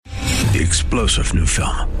The explosive new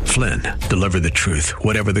film, Flynn, deliver the truth,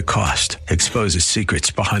 whatever the cost, exposes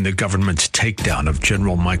secrets behind the government's takedown of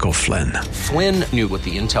General Michael Flynn. Flynn knew what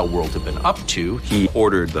the intel world had been up to. He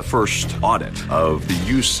ordered the first audit of the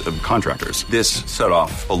use of contractors. This set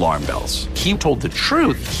off alarm bells. He told the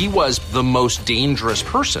truth. He was the most dangerous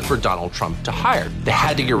person for Donald Trump to hire. They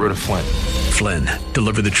had to get rid of Flynn. Flynn,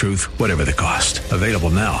 deliver the truth, whatever the cost. Available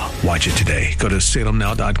now. Watch it today. Go to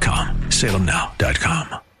salemnow.com.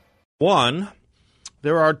 salemnow.com. One,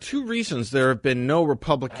 there are two reasons there have been no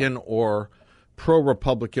Republican or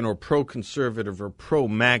pro-Republican or pro-conservative or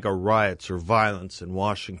pro-MAGA riots or violence in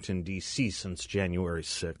Washington, D.C. since January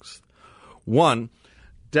 6th. One,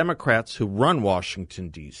 Democrats who run Washington,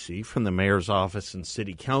 D.C., from the mayor's office and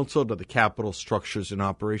city council to the Capitol structures and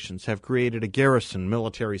operations, have created a garrison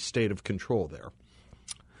military state of control there.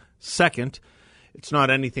 Second, it's not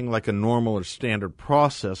anything like a normal or standard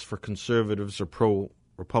process for conservatives or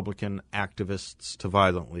pro-Republican activists to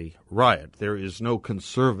violently riot. There is no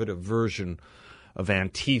conservative version of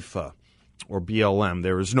Antifa or BLM.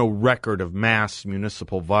 There is no record of mass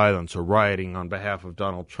municipal violence or rioting on behalf of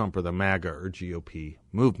Donald Trump or the MAGA or GOP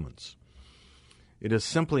movements. It is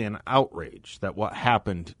simply an outrage that what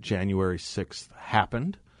happened January 6th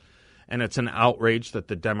happened, and it's an outrage that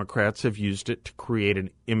the Democrats have used it to create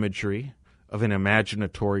an imagery of an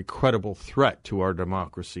imaginatory, credible threat to our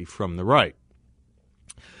democracy from the right.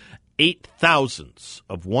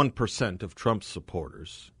 0.008% of Trump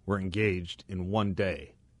supporters were engaged in one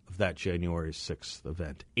day of that January 6th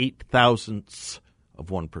event.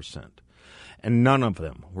 0.008%. And none of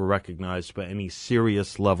them were recognized by any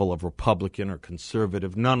serious level of Republican or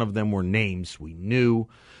conservative. None of them were names we knew.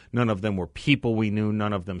 None of them were people we knew.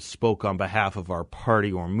 None of them spoke on behalf of our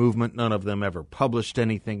party or movement. None of them ever published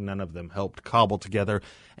anything. None of them helped cobble together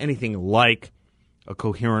anything like a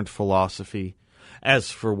coherent philosophy.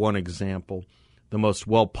 As for one example, the most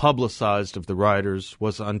well-publicized of the rioters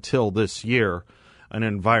was, until this year, an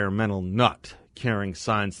environmental nut carrying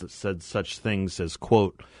signs that said such things as,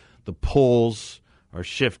 quote, "The poles are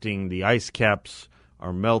shifting, the ice caps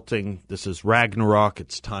are melting, this is Ragnarok,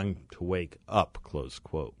 it's time to wake up," close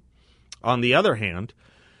quote. On the other hand,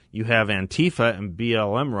 you have Antifa and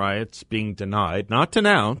BLM riots being denied, not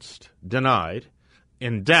denounced, denied,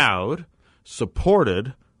 endowed,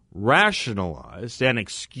 supported, rationalized, and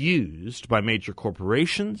excused by major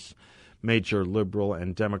corporations, major liberal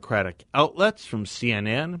and democratic outlets, from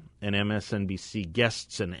CNN and MSNBC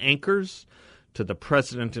guests and anchors to the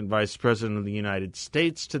President and Vice President of the United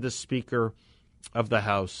States to the Speaker of the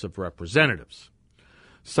House of Representatives.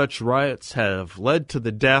 Such riots have led to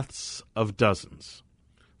the deaths of dozens.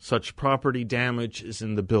 Such property damage is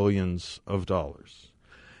in the billions of dollars.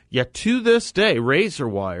 Yet to this day, razor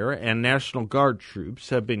wire and National Guard troops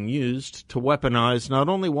have been used to weaponize not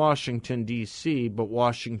only Washington, D.C., but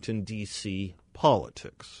Washington, D.C.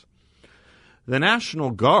 politics. The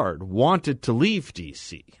National Guard wanted to leave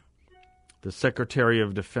D.C. The Secretary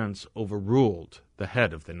of Defense overruled the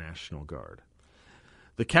head of the National Guard.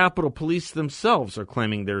 The Capitol Police themselves are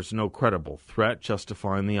claiming there's no credible threat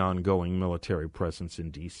justifying the ongoing military presence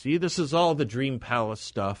in D.C. This is all the Dream Palace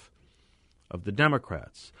stuff of the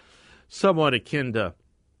Democrats, somewhat akin to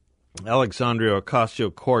Alexandria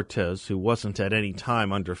Ocasio-Cortez, who wasn't at any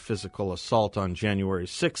time under physical assault on January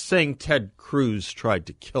 6th, saying Ted Cruz tried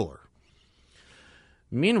to kill her.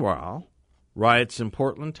 Meanwhile, riots in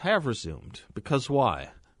Portland have resumed. Because why?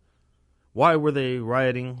 Why were they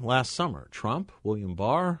rioting last summer? Trump? William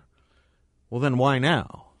Barr? Well, then why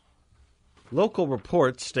now? Local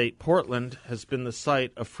reports state Portland has been the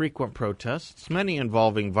site of frequent protests, many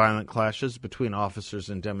involving violent clashes between officers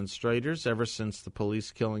and demonstrators ever since the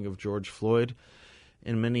police killing of George Floyd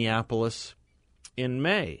in Minneapolis in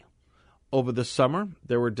May. Over the summer,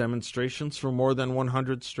 there were demonstrations for more than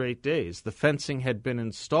 100 straight days. The fencing had been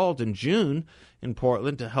installed in June in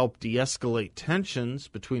Portland to help de-escalate tensions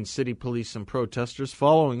between city police and protesters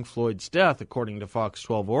following Floyd's death, according to Fox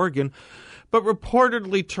 12 Oregon, but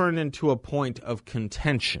reportedly turned into a point of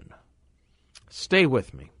contention. Stay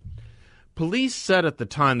with me. Police said at the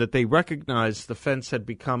time that they recognized the fence had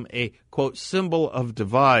become a, quote, symbol of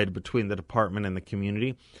divide between the department and the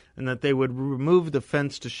community, and that they would remove the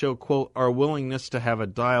fence to show, quote, our willingness to have a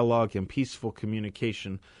dialogue and peaceful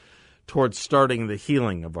communication towards starting the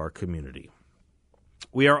healing of our community.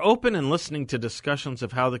 We are open and listening to discussions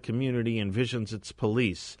of how the community envisions its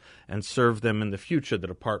police and serve them in the future, the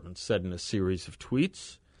department said in a series of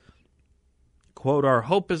tweets. Quote, our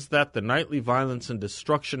hope is that the nightly violence and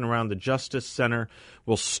destruction around the Justice Center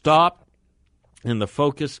will stop and the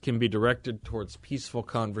focus can be directed towards peaceful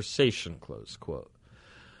conversation, close quote.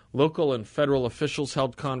 Local and federal officials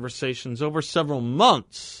held conversations over several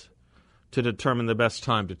months to determine the best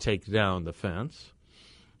time to take down the fence.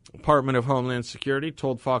 Department of Homeland Security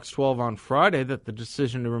told Fox 12 on Friday that the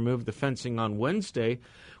decision to remove the fencing on Wednesday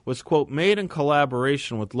was, quote, made in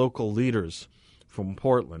collaboration with local leaders from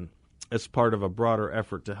Portland as part of a broader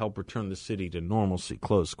effort to help return the city to normalcy,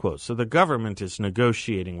 close quote. So the government is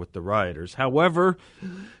negotiating with the rioters. However,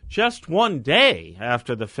 just one day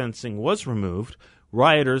after the fencing was removed,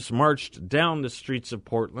 rioters marched down the streets of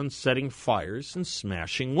Portland, setting fires and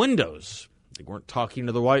smashing windows. They weren't talking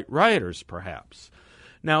to the white rioters, perhaps.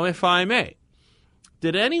 Now, if I may,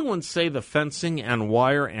 did anyone say the fencing and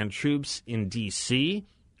wire and troops in D.C.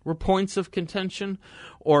 were points of contention?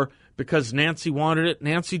 Or because Nancy wanted it,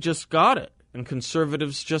 Nancy just got it, and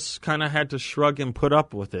conservatives just kind of had to shrug and put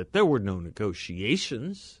up with it? There were no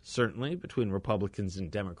negotiations, certainly, between Republicans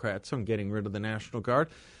and Democrats on getting rid of the National Guard.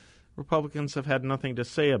 Republicans have had nothing to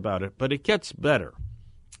say about it, but it gets better.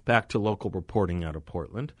 Back to local reporting out of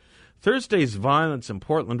Portland. Thursday's violence in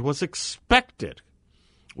Portland was expected,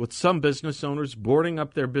 with some business owners boarding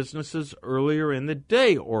up their businesses earlier in the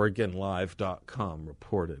day, OregonLive.com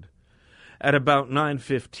reported. At about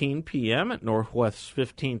 9:15 p.m. at Northwest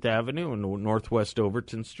 15th Avenue and Northwest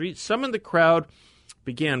Overton Street, some in the crowd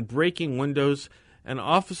began breaking windows, and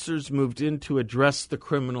officers moved in to address the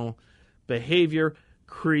criminal behavior,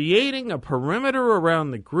 creating a perimeter around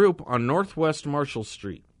the group on Northwest Marshall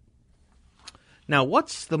Street. Now,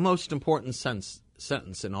 what's the most important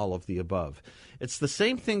sentence in all of the above? It's the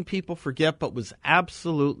same thing people forget but was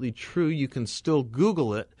absolutely true. You can still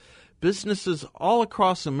Google it. Businesses all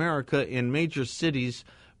across America in major cities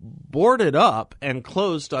boarded up and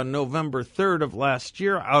closed on November 3rd of last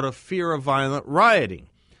year out of fear of violent rioting.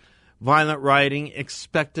 Violent rioting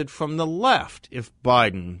expected from the left if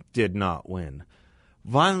Biden did not win.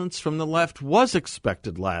 Violence from the left was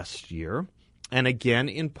expected last year and again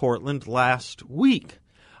in Portland last week.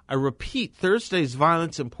 I repeat, Thursday's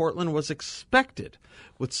violence in Portland was expected,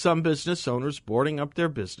 with some business owners boarding up their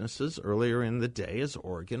businesses earlier in the day, as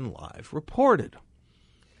Oregon Live reported.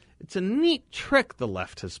 It's a neat trick the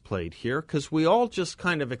left has played here, because we all just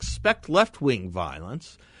kind of expect left-wing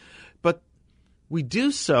violence, but we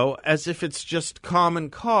do so as if it's just common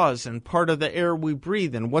cause and part of the air we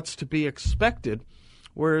breathe and what's to be expected,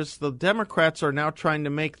 whereas the Democrats are now trying to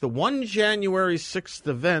make the 1 January 6th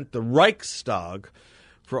event, the Reichstag,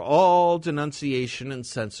 for all denunciation and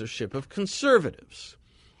censorship of conservatives.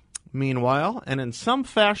 Meanwhile, and in some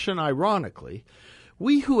fashion ironically,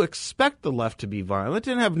 we who expect the left to be violent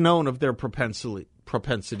and have known of their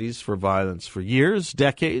propensities for violence for years,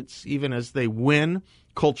 decades, even as they win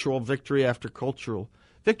cultural victory after cultural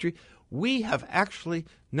victory, we have actually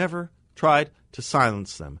never tried to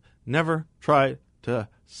silence them, never tried to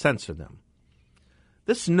censor them.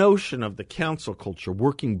 This notion of the cancel culture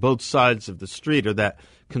working both sides of the street, or that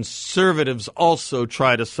conservatives also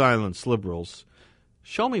try to silence liberals,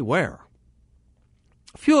 show me where.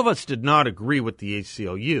 A few of us did not agree with the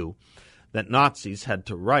ACLU that Nazis had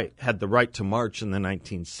the right to march in the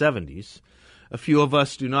 1970s. A few of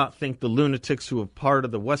us do not think the lunatics who are part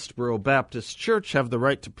of the Westboro Baptist Church have the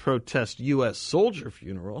right to protest U.S. soldier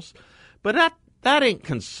funerals. But that ain't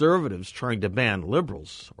conservatives trying to ban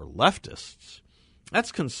liberals or leftists.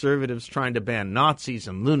 That's conservatives trying to ban Nazis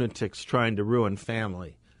and lunatics trying to ruin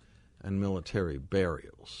family and military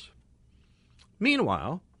burials.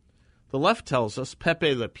 Meanwhile, the left tells us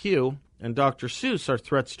Pepe Le Pew and Dr. Seuss are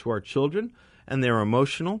threats to our children and their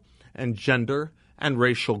emotional and gender and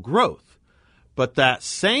racial growth. But that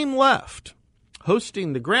same left,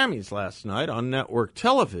 hosting the Grammys last night on network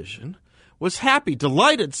television, was happy,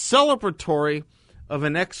 delighted, celebratory of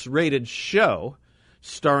an X-rated show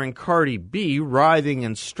starring Cardi B writhing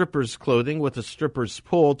in stripper's clothing with a stripper's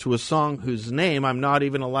pole to a song whose name I'm not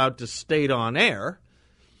even allowed to state on air,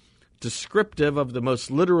 descriptive of the most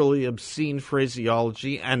literally obscene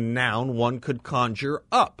phraseology and noun one could conjure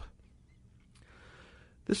up.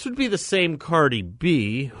 This would be the same Cardi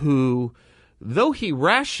B who, though he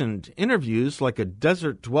rationed interviews like a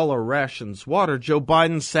desert dweller rations water, Joe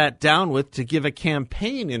Biden sat down with to give a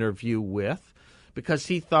campaign interview with, because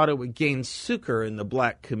he thought it would gain succor in the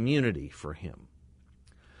black community for him.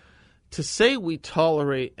 To say we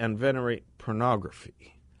tolerate and venerate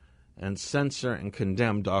pornography and censor and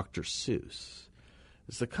condemn Dr. Seuss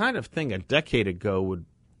is the kind of thing a decade ago would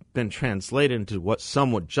have been translated into what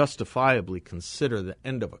some would justifiably consider the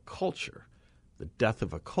end of a culture, the death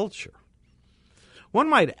of a culture. One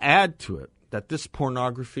might add to it that this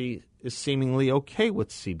pornography is seemingly okay with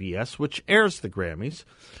CBS, which airs the Grammys,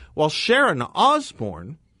 while Sharon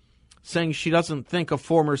Osbourne, saying she doesn't think a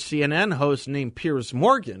former CNN host named Piers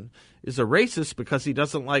Morgan is a racist because he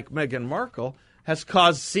doesn't like Meghan Markle, has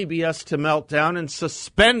caused CBS to melt down and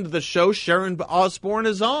suspend the show Sharon Osbourne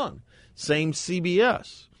is on. Same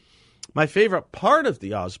CBS. My favorite part of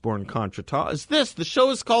the Osbourne contretemps is this. The show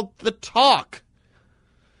is called The Talk.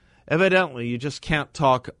 Evidently, you just can't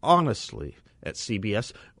talk honestly at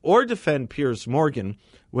CBS or defend Piers Morgan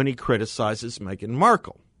when he criticizes Meghan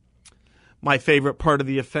Markle. My favorite part of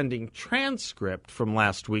the offending transcript from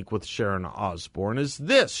last week with Sharon Osbourne is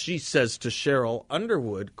this. She says to Cheryl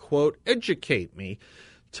Underwood, quote, "Educate me.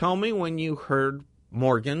 Tell me when you heard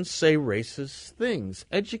Morgan say racist things.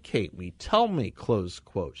 Educate me. Tell me," close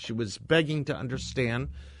quote. She was begging to understand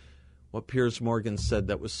what Piers Morgan said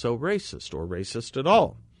that was so racist or racist at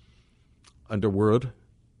all. Underwood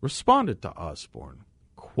responded to Osbourne,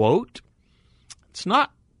 quote, "It's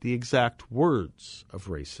not the exact words of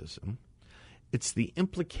racism. It's the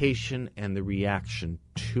implication and the reaction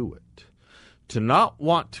to it. To not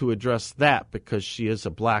want to address that because she is a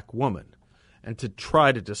black woman and to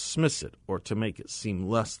try to dismiss it or to make it seem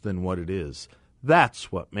less than what it is,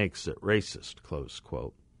 that's what makes it racist," close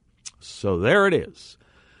quote. So there it is.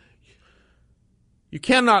 You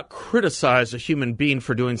cannot criticize a human being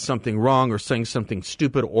for doing something wrong or saying something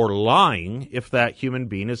stupid or lying if that human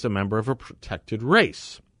being is a member of a protected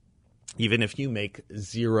race, even if you make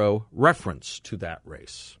zero reference to that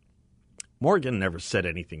race. Morgan never said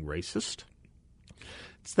anything racist.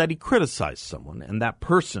 It's that he criticized someone, and that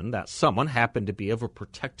person, that someone, happened to be of a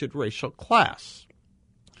protected racial class.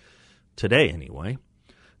 Today, anyway.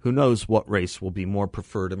 Who knows what race will be more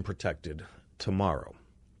preferred and protected tomorrow.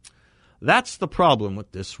 That's the problem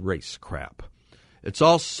with this race crap. It's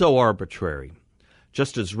all so arbitrary,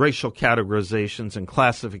 just as racial categorizations and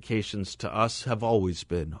classifications to us have always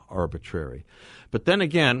been arbitrary. But then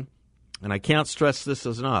again, and I can't stress this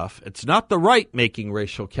enough, it's not the right making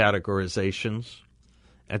racial categorizations.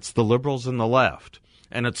 It's the liberals and the left.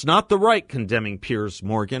 And it's not the right condemning Piers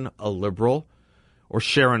Morgan, a liberal, or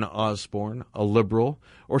Sharon Osbourne, a liberal,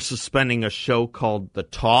 or suspending a show called The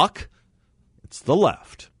Talk. It's the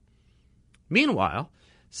left. Meanwhile,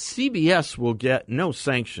 CBS will get no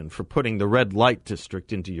sanction for putting the red light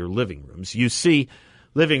district into your living rooms. You see,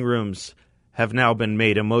 living rooms have now been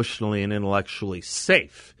made emotionally and intellectually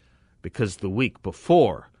safe because the week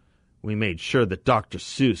before we made sure that Dr.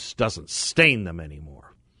 Seuss doesn't stain them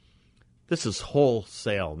anymore. This is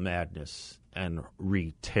wholesale madness and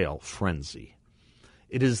retail frenzy.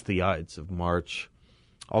 It is the Ides of March.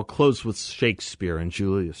 I'll close with Shakespeare and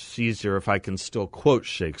Julius Caesar, if I can still quote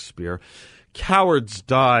Shakespeare. "Cowards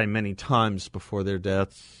die many times before their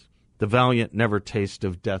deaths. The valiant never taste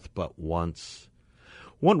of death but once."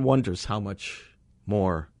 One wonders how much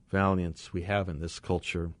more valiance we have in this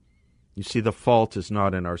culture. You see, the fault is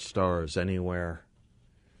not in our stars anywhere.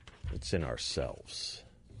 It's in ourselves.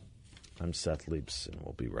 I'm Seth Leibson.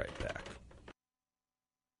 We'll be right back.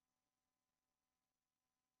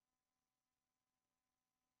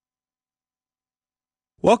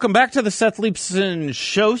 Welcome back to the Seth Leibson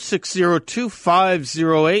Show,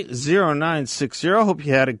 602-508-0960. Hope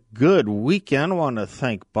you had a good weekend. I want to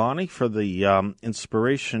thank Bonnie for the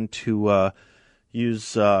inspiration to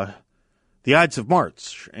use the Ides of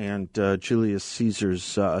March and Julius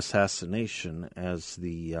Caesar's assassination as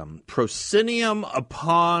the proscenium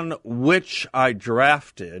upon which I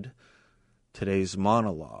drafted today's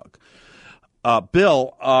monologue.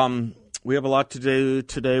 Bill, we have a lot to do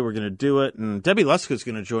today. We're going to do it. And Debbie Luska is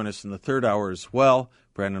going to join us in the third hour as well.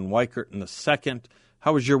 Brandon Weichert in the second.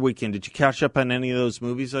 How was your weekend? Did you catch up on any of those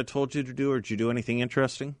movies I told you to do, or did you do anything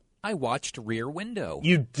interesting? I watched Rear Window.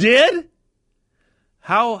 You did?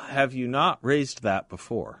 How have you not raised that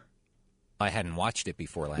before? I hadn't watched it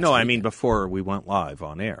before last week. No, I mean before we went live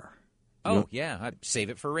on air. Oh, yeah. I'd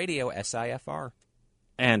save it for radio, SIFR.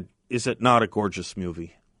 And is it not a gorgeous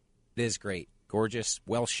movie? It is great. Gorgeous,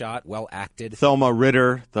 well shot, well acted. Thelma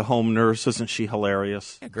Ritter, the home nurse, isn't she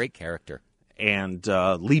hilarious? Yeah, great character. And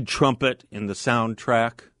lead trumpet in the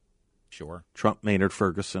soundtrack. Sure. Trump Maynard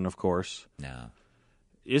Ferguson, of course. No.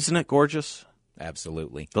 Isn't it gorgeous?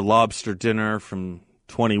 Absolutely. The lobster dinner from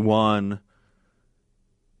 21.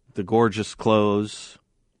 The gorgeous clothes.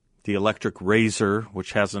 The electric razor,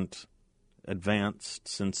 which hasn't advanced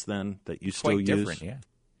since then, that you still Quite use. different, yeah.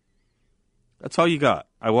 That's all you got.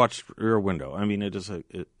 I watched Rear Window. I mean, it's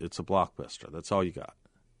a blockbuster. That's all you got.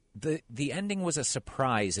 The ending was a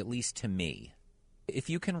surprise, at least to me. If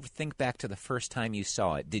you can think back to the first time you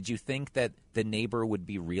saw it, did you think that the neighbor would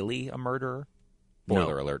be really a murderer?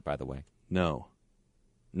 Spoiler alert, by the way. No,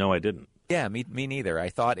 I didn't. Yeah, me neither. I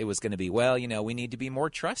thought it was going to be, well, we need to be more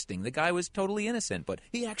trusting. The guy was totally innocent, but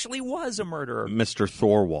he actually was a murderer. Mr.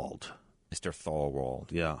 Thorwald. Mr.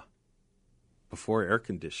 Thorwald. Yeah. Before air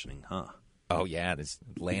conditioning, huh? Oh, yeah, this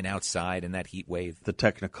laying outside in that heat wave. The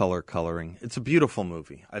Technicolor coloring. It's a beautiful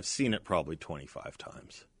movie. I've seen it probably 25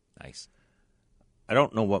 times. Nice. I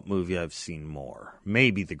don't know what movie I've seen more.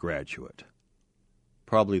 Maybe The Graduate.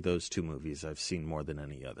 Probably those two movies I've seen more than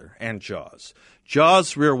any other. And Jaws.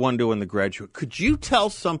 Jaws, Rear Window, and The Graduate. Could you tell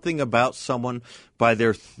something about someone by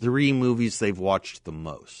their 3 movies they've watched the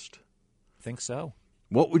most? I think so.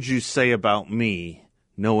 What would you say about me,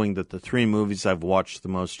 knowing that the 3 movies I've watched the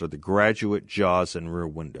most are The Graduate, Jaws, and Rear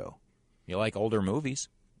Window? You like older movies.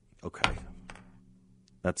 Okay.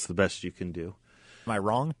 That's the best you can do. Am I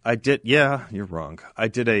wrong? Yeah, you're wrong. I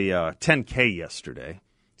did a 10K yesterday,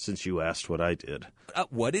 since you asked what I did.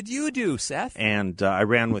 What did you do, Seth? And I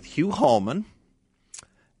ran with Hugh Hallman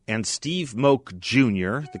and Steve Moak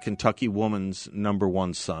Jr., the Kentucky woman's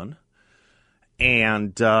 #1 son.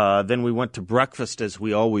 And then we went to breakfast, as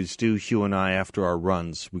we always do, Hugh and I, after our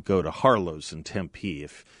runs. We go to Harlow's in Tempe.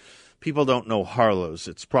 If people don't know Harlow's,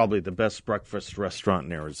 it's probably the best breakfast restaurant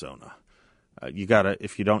in Arizona.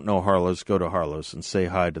 If you don't know Harlow's, go to Harlow's and say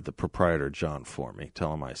hi to the proprietor, John, for me.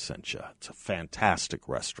 Tell him I sent you. It's a fantastic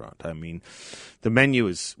restaurant. I mean, the menu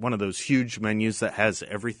is one of those huge menus that has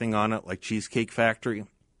everything on it, like Cheesecake Factory.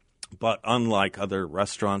 But unlike other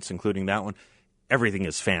restaurants, including that one, everything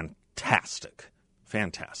is fantastic.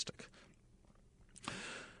 Fantastic.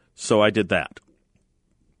 So I did that.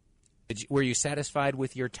 Were you satisfied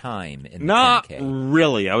with your time in the Not 10K?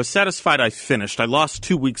 really. I was satisfied I finished. I lost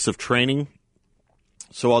 2 weeks of training,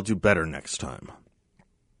 so I'll do better next time.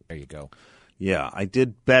 There you go. Yeah, I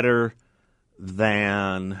did better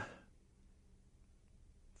than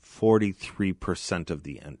 43% of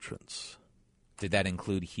the entrants. Did that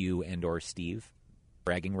include Hugh and or Steve?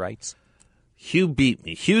 Bragging rights? Hugh beat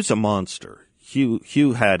me. Hugh's a monster.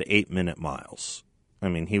 Hugh had 8-minute miles. I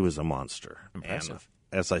mean, he was a monster. Impressive.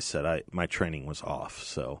 And as I said, my training was off,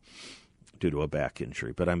 so due to a back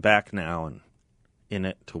injury. But I'm back now and in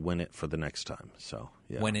it to win it for the next time. So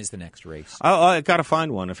yeah. When is the next race? I got to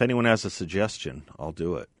find one. If anyone has a suggestion, I'll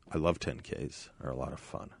do it. I love 10Ks. They're a lot of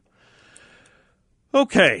fun.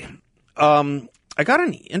 Okay. I got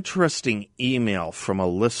an interesting email from a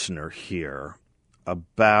listener here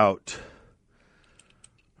about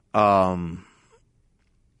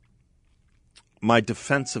my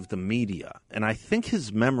defense of the media, and I think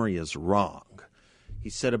his memory is wrong. He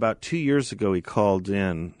said about 2 years ago he called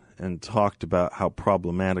in and talked about how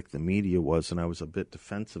problematic the media was, and I was a bit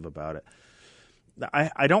defensive about it.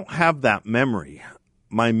 I don't have that memory.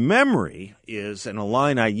 My memory is, and a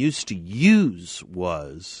line I used to use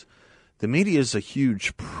was, the media is a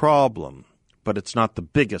huge problem, but it's not the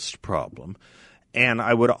biggest problem. And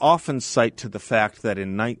I would often cite to the fact that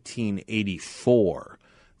in 1984,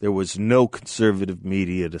 there was no conservative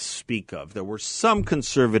media to speak of. There were some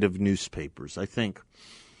conservative newspapers. I think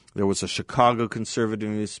there was a Chicago conservative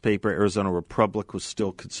newspaper. Arizona Republic was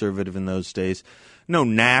still conservative in those days. No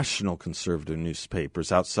national conservative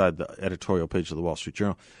newspapers outside the editorial page of the Wall Street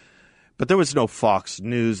Journal. But there was no Fox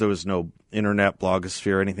News. There was no internet,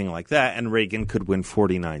 blogosphere, anything like that. And Reagan could win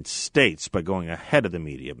 49 states by going ahead of the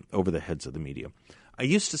media, over the heads of the media. I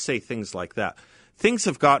used to say things like that. Things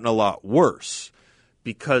have gotten a lot worse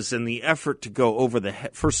because in the effort to go over the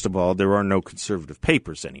head, first of all, there are no conservative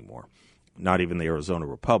papers anymore, not even the Arizona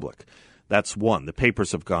Republic. That's one. The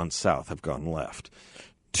papers have gone south, have gone left.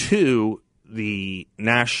 Two, the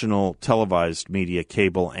national televised media,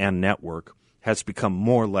 cable and network, has become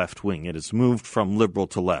more left-wing. It has moved from liberal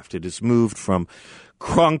to left. It has moved from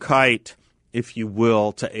Cronkite, if you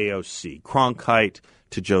will, to AOC, Cronkite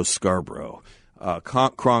to Joe Scarborough,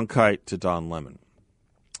 Cronkite to Don Lemon.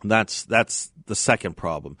 That's the second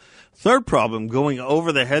problem. Third problem, going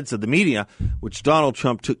over the heads of the media, which Donald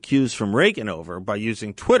Trump took cues from Reagan over by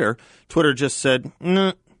using Twitter. Twitter just said,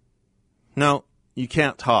 no, you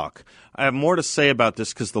can't talk. I have more to say about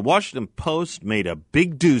this because the Washington Post made a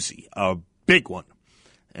big doozy, a big one.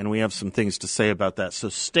 And we have some things to say about that. So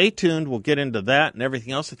stay tuned. We'll get into that and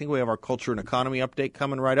everything else. I think we have our culture and economy update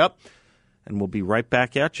coming right up. And we'll be right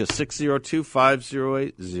back at you.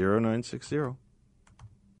 602-508-0960.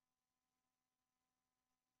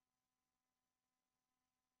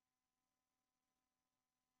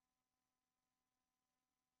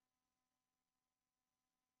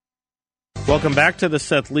 Welcome back to the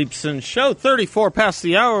Seth Leibsohn Show. 34 past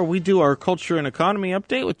the hour, we do our Culture and Economy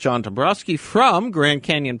Update with John Dombrowski from Grand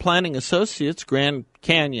Canyon Planning Associates.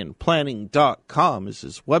 GrandCanyonPlanning.com is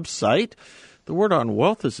his website. The The Word on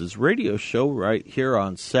Wealth is his radio show right here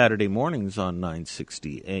on Saturday mornings on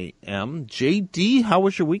 960 a.m. JD, how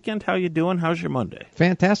was your weekend? How you doing? How's your Monday?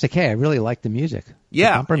 Fantastic. Hey, I really like the music.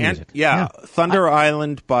 Yeah, the bumper music. Thunder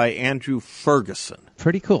Island by Andrew Ferguson.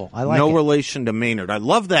 Pretty cool. I like it. No relation to Maynard. I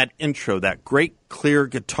love that intro, that great clear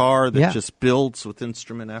guitar that just builds with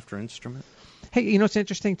instrument after instrument. Hey, you know what's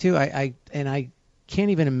interesting, too? I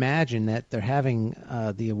can't even imagine that they're having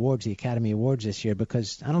the awards, the Academy Awards this year,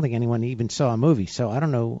 because I don't think anyone even saw a movie. So I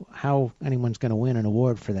don't know how anyone's going to win an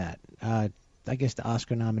award for that. I guess the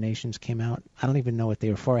Oscar nominations came out. I don't even know what they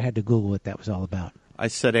were for. I had to Google what that was all about. I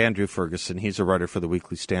said Andrew Ferguson. He's a writer for the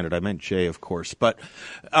Weekly Standard. I meant Jay, of course. But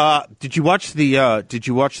did you watch the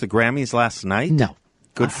Grammys last night? No.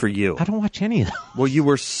 Good for you. I don't watch any of them. Well, you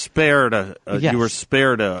were spared a Yes.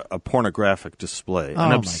 pornographic display,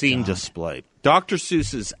 an Oh, obscene my God. display. Dr.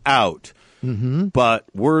 Seuss is out, but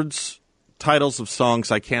titles of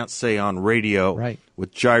songs I can't say on radio, Right.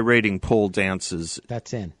 with gyrating pole dances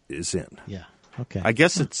That's in. is in. Yeah. Okay. I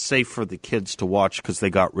guess it's safe for the kids to watch because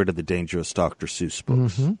they got rid of the dangerous Dr. Seuss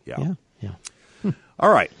books. Yeah.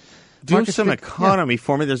 All right. Do Market's some good. economy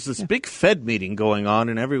for me. There's this big Fed meeting going on,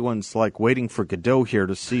 and everyone's like waiting for Godot here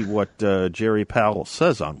to see what Jerry Powell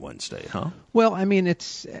says on Wednesday, huh? Well, I mean,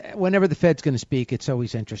 it's whenever the Fed's going to speak, it's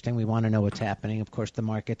always interesting. We want to know what's happening. Of course, the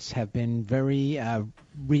markets have been very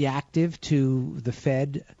reactive to the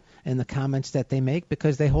Fed and the comments that they make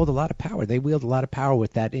because they hold a lot of power. They wield a lot of power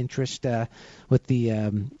with that interest, with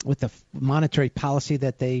the monetary policy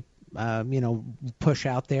that they push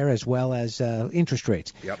out there, as well as interest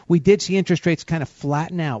rates. Yep. We did see interest rates kind of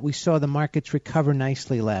flatten out. We saw the markets recover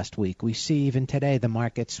nicely last week. We see even today the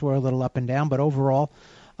markets were a little up and down, but overall,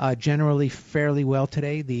 generally fairly well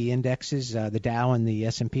today. The indexes, the Dow and the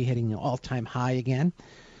S&P hitting an all-time high again.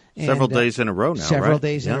 Several days in a row now, Several right?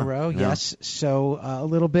 days in a row, yes. So a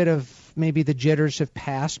little bit of maybe the jitters have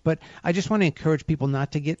passed, but I just want to encourage people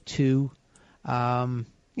not to get too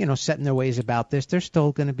set in their ways about this. There's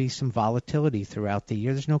still going to be some volatility throughout the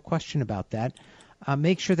year. There's no question about that.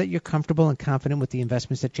 Make sure that you're comfortable and confident with the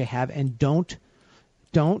investments that you have, and don't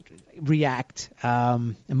react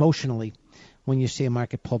emotionally when you see a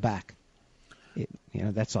market pull back.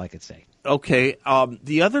 That's all I could say. Okay.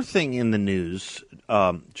 The other thing in the news,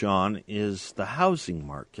 John, is the housing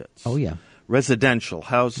markets. Oh, yeah. Residential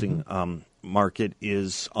housing market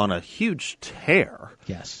is on a huge tear.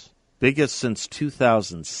 Yes. Biggest since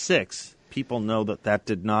 2006. People know that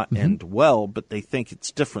did not end well, but they think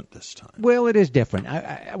it's different this time. Well, it is different.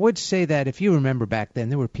 I would say that if you remember back then,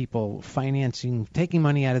 there were people taking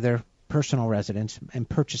money out of their personal residence and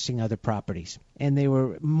purchasing other properties. And they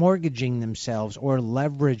were mortgaging themselves or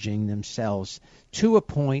leveraging themselves to a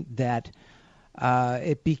point that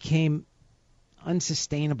it became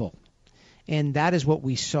unsustainable. And that is what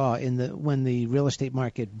we saw when the real estate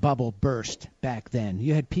market bubble burst back then.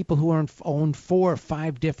 You had people who owned 4 or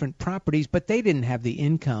 5 different properties, but they didn't have the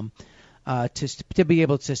income to be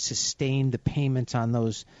able to sustain the payments on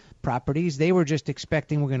those properties. They were just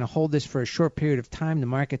expecting, we're going to hold this for a short period of time. The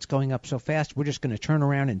market's going up so fast, we're just going to turn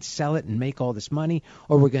around and sell it and make all this money,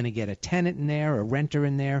 or we're going to get a tenant in there, a renter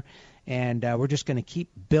in there, and we're just going to keep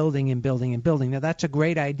building and building and building. Now, that's a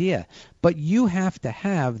great idea, but you have to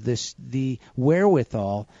have the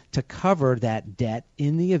wherewithal to cover that debt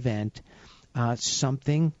in the event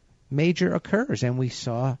something major occurs. And we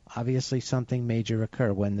saw, obviously, something major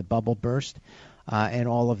occur when the bubble burst and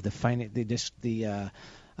all of the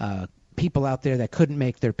people out there that couldn't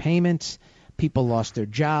make their payments. People lost their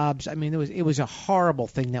jobs. I mean, it was a horrible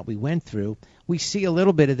thing that we went through. We see a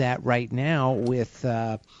little bit of that right now with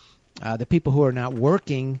the people who are not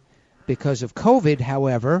working because of COVID.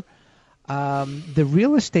 However, the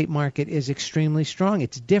real estate market is extremely strong.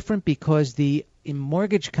 It's different because the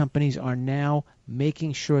mortgage companies are now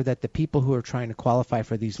making sure that the people who are trying to qualify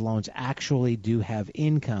for these loans actually do have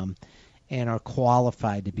income and are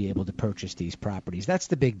qualified to be able to purchase these properties. That's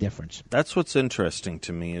the big difference. That's what's interesting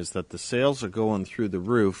to me, is that the sales are going through the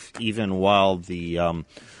roof even while the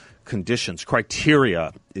conditions,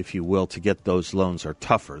 criteria, if you will, to get those loans are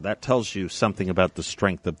tougher. That tells you something about the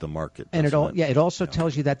strength of the market. And it also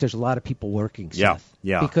tells you that there's a lot of people working, Seth.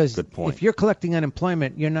 Yeah, because good point. If you're collecting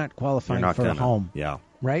unemployment, you're not qualifying for a home. Yeah.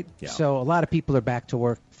 Right? Yeah. So a lot of people are back to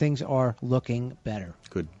work. Things are looking better.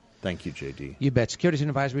 Good. Thank you, J.D. You bet. Securities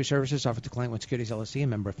and advisory services offered to Client One Securities LLC, a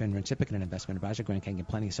member of FINRA and SIPC, and an investment advisor, Grand Canyon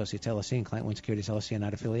Planning Associates LLC, and Client One Securities LLC, and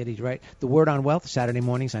not affiliated. Right. The Word on Wealth, Saturday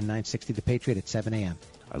mornings on 960 The Patriot at 7 a.m.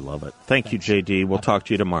 I love it. Thanks. You, J.D. We'll talk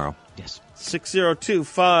to you tomorrow. Yes.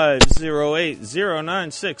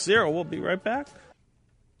 602-508-0960. We'll be right back.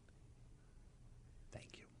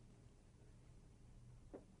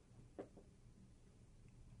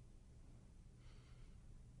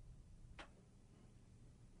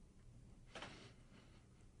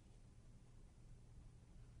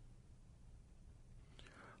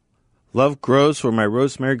 Love grows where my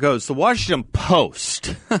rosemary goes. The Washington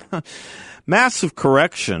Post. Massive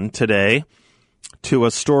correction today to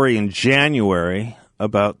a story in January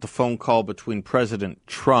about the phone call between President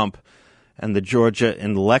Trump and the Georgia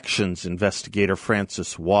elections investigator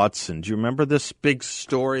Francis Watson. Do you remember this big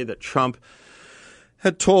story that Trump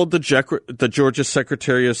had told the Georgia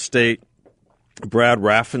Secretary of State, Brad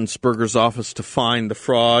Raffensperger's office, to find the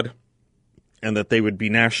fraud and that they would be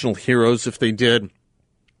national heroes if they did?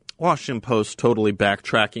 Washington Post totally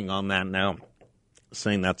backtracking on that now,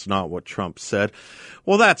 saying that's not what Trump said.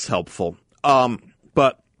 Well, that's helpful.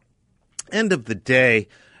 But end of the day,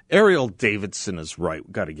 Ariel Davidson is right.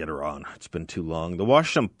 We've got to get her on. It's been too long. The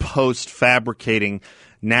Washington Post fabricating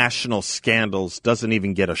national scandals doesn't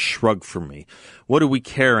even get a shrug from me. What do we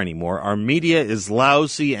care anymore? Our media is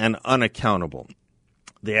lousy and unaccountable.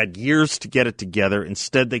 They had years to get it together.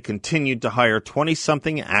 Instead, they continued to hire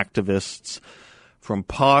 20-something activists from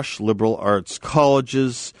posh liberal arts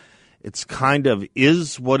colleges. It's kind of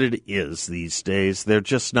is what it is these days. They're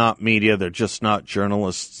just not media. They're just not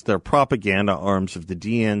journalists. They're propaganda arms of the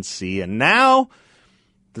DNC. And now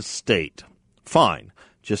the state. Fine.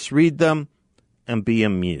 Just read them and be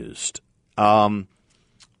amused. There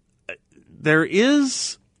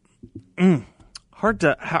is hard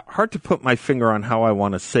to put my finger on how I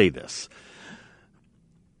want to say this,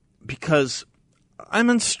 because I'm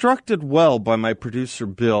instructed well by my producer,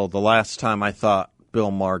 Bill, the last time I thought Bill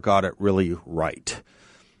Maher got it really right.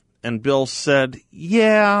 And Bill said,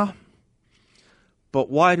 yeah, but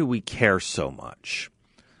why do we care so much?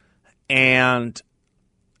 And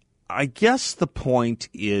I guess the point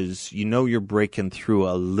is, you're breaking through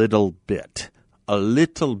a little bit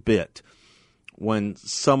when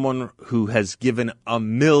someone who has given $1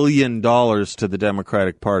 million to the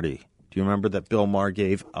Democratic Party. Do you remember that Bill Maher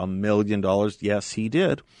gave $1 million? Yes, he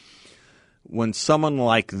did. When someone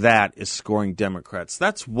like that is scoring Democrats,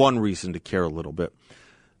 that's one reason to care a little bit.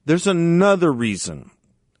 There's another reason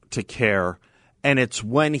to care, and it's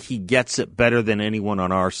when he gets it better than anyone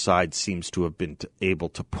on our side seems to have been able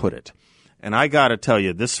to put it. And I got to tell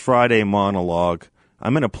you, this Friday monologue,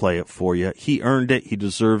 I'm going to play it for you. He earned it. He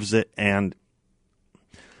deserves it. And,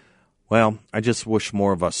 well, I just wish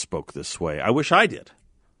more of us spoke this way. I wish I did.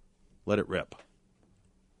 Let it rip.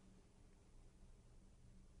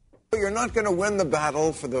 You're not going to win the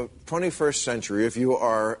battle for the 21st century if you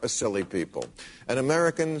are a silly people. And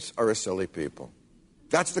Americans are a silly people.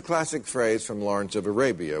 That's the classic phrase from Lawrence of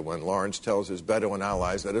Arabia, when Lawrence tells his Bedouin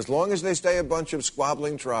allies that as long as they stay a bunch of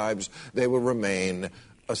squabbling tribes, they will remain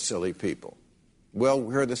a silly people. Well,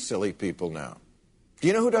 we're the silly people now. Do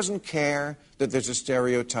you know who doesn't care that there's a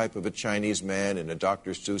stereotype of a Chinese man in a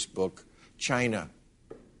Dr. Seuss book? China.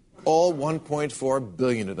 All 1.4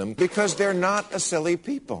 billion of them, because they're not a silly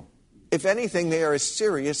people. If anything, they are as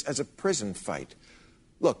serious as a prison fight.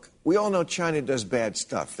 Look, we all know China does bad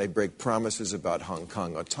stuff. They break promises about Hong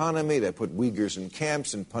Kong autonomy. They put Uyghurs in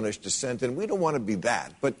camps and punish dissent, and we don't want to be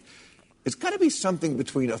that. But it's got to be something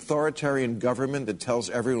between authoritarian government that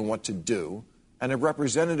tells everyone what to do and a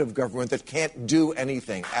representative government that can't do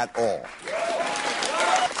anything at all.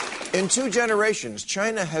 In 2 generations,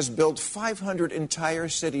 China has built 500 entire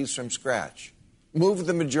cities from scratch, moved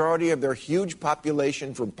the majority of their huge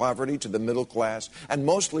population from poverty to the middle class, and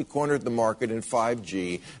mostly cornered the market in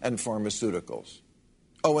 5G and pharmaceuticals.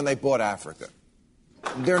 Oh, and they bought Africa.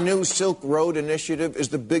 Their new Silk Road initiative is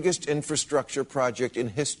the biggest infrastructure project in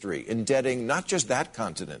history, indebting not just that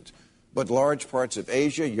continent, but large parts of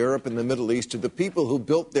Asia, Europe, and the Middle East to the people who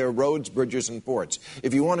built their roads, bridges, and ports.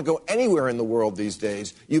 If you want to go anywhere in the world these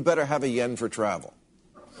days, you better have a yen for travel.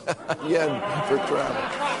 Yen for travel.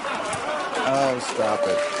 Oh, stop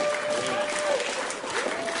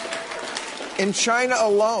it. In China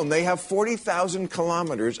alone, they have 40,000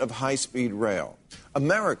 kilometers of high-speed rail.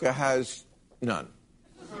 America has none.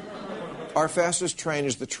 Our fastest train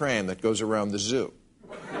is the tram that goes around the zoo.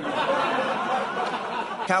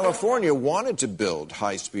 California wanted to build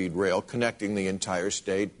high-speed rail connecting the entire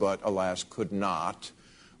state, but alas, could not.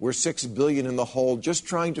 We're $6 billion in the hole just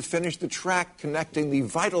trying to finish the track connecting the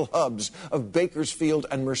vital hubs of Bakersfield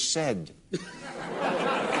and Merced.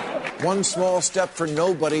 One small step for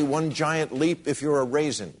nobody, one giant leap if you're a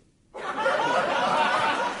raisin.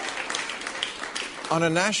 On a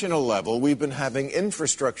national level, we've been having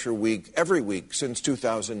Infrastructure Week every week since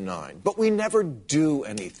 2009, but we never do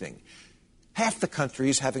anything. Half the country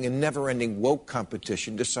is having a never-ending woke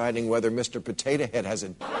competition deciding whether Mr. Potato Head has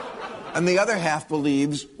it. And the other half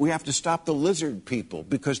believes we have to stop the lizard people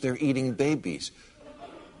because they're eating babies.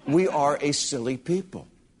 We are a silly people.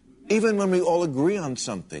 Even when we all agree on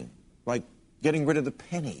something, like getting rid of the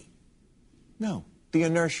penny. No, The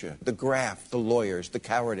inertia, the graft, the lawyers, the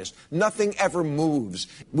cowardice. Nothing ever moves.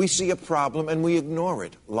 We see a problem and we ignore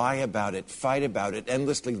it, lie about it, fight about it,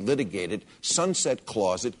 endlessly litigate it, sunset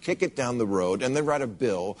clause it, kick it down the road, and then write a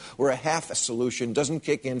bill where half a solution doesn't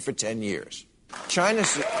kick in for 10 years. China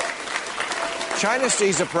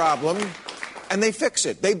sees a problem and they fix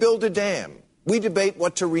it. They build a dam. We debate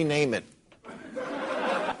what to rename it.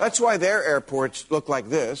 That's why their airports look like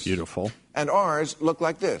this. Beautiful. And ours look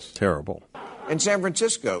like this. Terrible. In San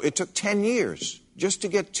Francisco, it took 10 years just to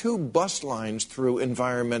get 2 bus lines through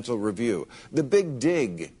environmental review. The Big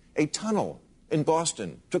Dig, a tunnel in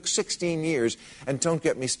Boston, took 16 years. And don't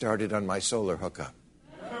get me started on my solar hookup.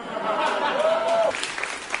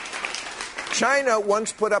 China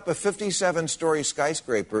once put up a 57-story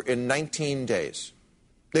skyscraper in 19 days.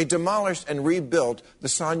 They demolished and rebuilt the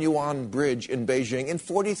San Yuan Bridge in Beijing in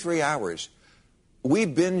 43 hours. We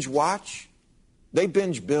binge watch, they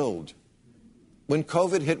binge build. When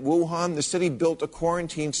COVID hit Wuhan, the city built a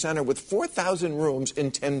quarantine center with 4,000 rooms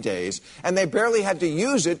in 10 days, and they barely had to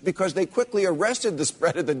use it because they quickly arrested the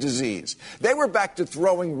spread of the disease. They were back to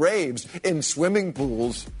throwing raves in swimming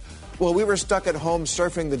pools. Well, we were stuck at home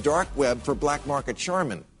surfing the dark web for black market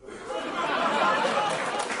Charmin.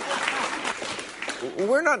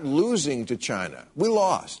 We're not losing to China. We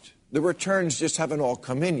lost. The returns just haven't all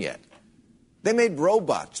come in yet. They made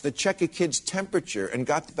robots that check a kid's temperature and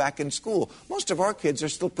got back in school. Most of our kids are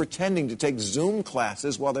still pretending to take Zoom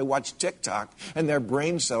classes while they watch TikTok and their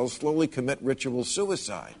brain cells slowly commit ritual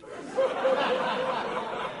suicide.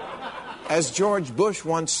 As George Bush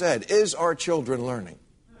once said, is our children learning?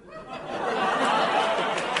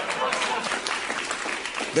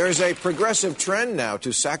 There's a progressive trend now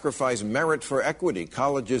to sacrifice merit for equity.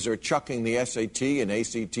 Colleges are chucking the SAT and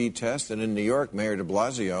ACT test, and in New York, Mayor de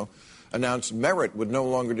Blasio announced merit would no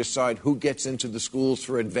longer decide who gets into the schools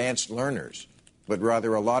for advanced learners, but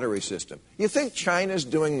rather a lottery system. You think China's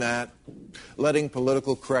doing that, letting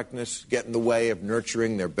political correctness get in the way of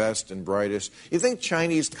nurturing their best and brightest? You think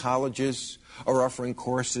Chinese colleges are offering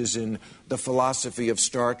courses in the philosophy of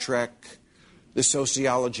Star Trek, the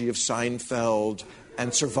sociology of Seinfeld,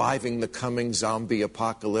 and surviving the coming zombie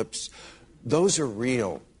apocalypse? Those are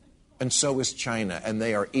real, and so is China, and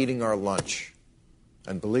they are eating our lunch.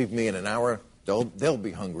 And believe me, in an hour, they'll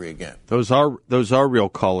be hungry again. Those are real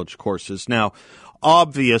college courses. Now,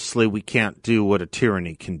 obviously, we can't do what a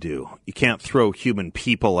tyranny can do. You can't throw human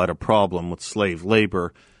people at a problem with slave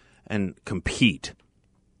labor and compete.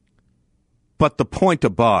 But the point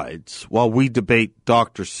abides. While we debate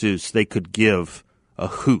Dr. Seuss, they could give a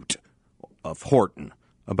hoot of Horton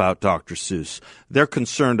about Dr. Seuss. They're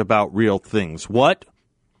concerned about real things. What?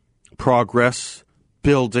 Progress,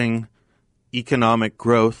 building, economic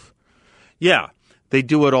growth. Yeah, they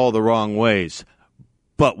do it all the wrong ways.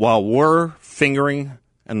 But while we're fingering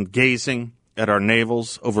and gazing at our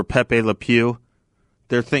navels over Pepe Le Pew,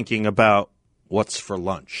 they're thinking about what's for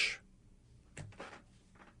lunch.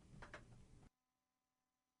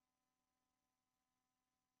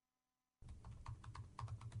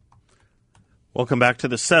 Welcome back to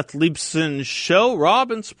the Seth Leibsohn Show. Rob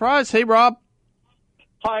and Surprise. Hey, Rob.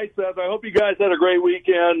 Hi, Seth. I hope you guys had a great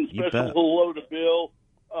weekend. You Special bet. hello to Bill.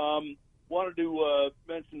 Wanted to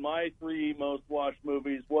mention my 3 most watched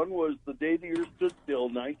movies. One was The Day the Earth Stood Still,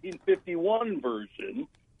 1951 version,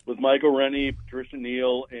 with Michael Rennie, Patricia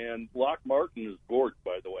Neal, and Lock Martin is Gort,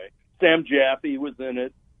 by the way. Sam Jaffe was in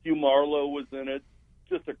it. Hugh Marlowe was in it.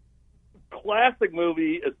 Just a classic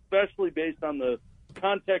movie, especially based on the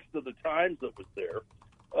context of the times that was there.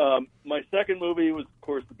 My second movie was, of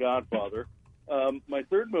course, The Godfather. My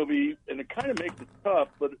third movie, and it kind of makes it tough,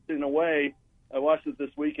 but in a way, I watched it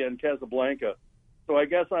this weekend, Casablanca. So I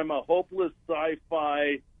guess I'm a hopeless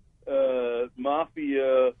sci-fi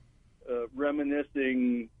mafia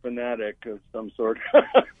reminiscing fanatic of some sort.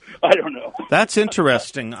 I don't know. That's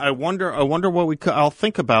interesting. I wonder what we could. I'll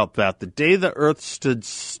think about that. The Day the Earth Stood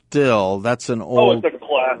Still. That's an old. Oh, it's a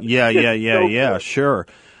classic. Yeah. Sure.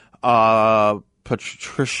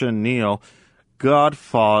 Patricia Neal,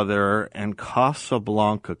 Godfather, and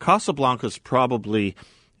Casablanca. Casablanca's probably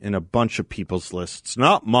in a bunch of people's lists,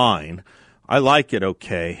 not mine. I like it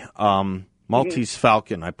okay. Maltese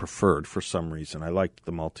Falcon I preferred for some reason. I liked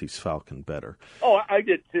the Maltese Falcon better. Oh, I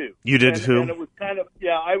did too. You did too? And it was kind of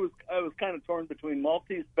I was kind of torn between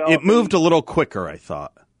Maltese Falcon. It moved a little quicker, I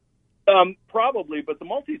thought. Probably, but the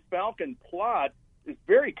Maltese Falcon plot is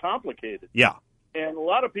very complicated. Yeah. And a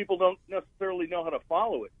lot of people don't necessarily know how to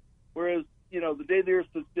follow it. Whereas, The Day the Earth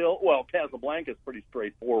Stood Still, Casablanca is pretty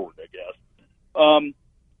straightforward, I guess.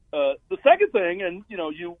 The second thing, and,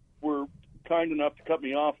 you were kind enough to cut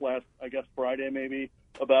me off last, I guess, Friday maybe,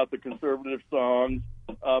 about the conservative songs.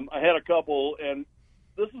 I had a couple, and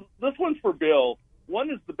this one's for Bill. One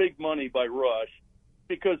is The Big Money by Rush,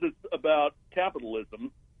 because it's about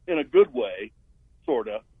capitalism in a good way, sort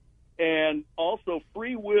of, and also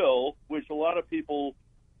Free Will, which a lot of people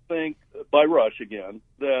think, by Rush again,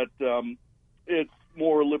 that it's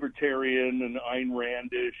more libertarian and Ayn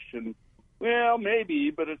Randish, and, well,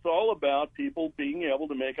 maybe, but it's all about people being able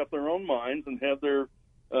to make up their own minds and have their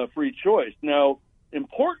free choice. Now,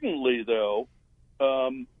 importantly, though,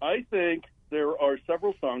 I think there are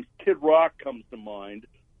several songs. Kid Rock comes to mind,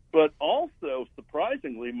 but also,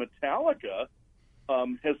 surprisingly, Metallica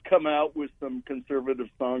has come out with some conservative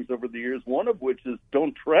songs over the years, one of which is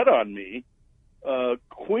Don't Tread on Me.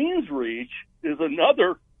 Queensrÿche is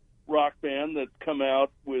another rock band that's come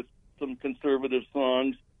out with some conservative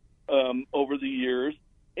songs over the years.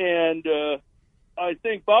 And I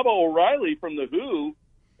think Baba O'Reilly from The Who,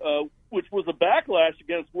 which was a backlash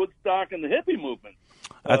against Woodstock and the hippie movement.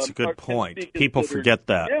 That's a good point. People forget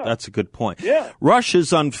that. Yeah. That's a good point. Yeah. Rush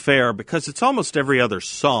is unfair because it's almost every other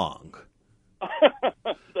song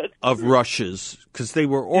of Rush's, because they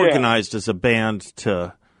were organized as a band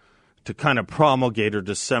to kind of promulgate or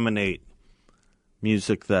disseminate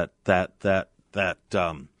music that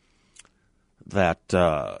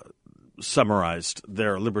summarized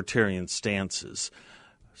their libertarian stances.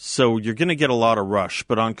 So you're going to get a lot of Rush,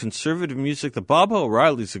 but on conservative music, the Baba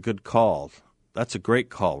O'Reilly's a good call. That's a great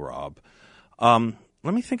call, Rob.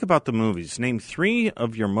 Let me think about the movies. Name 3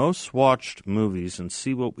 of your most watched movies and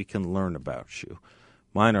see what we can learn about you.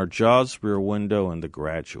 Mine are Jaws, Rear Window, and The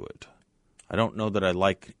Graduate. I don't know that I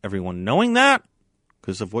like everyone knowing that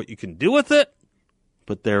because of what you can do with it,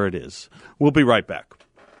 but there it is. We'll be right back.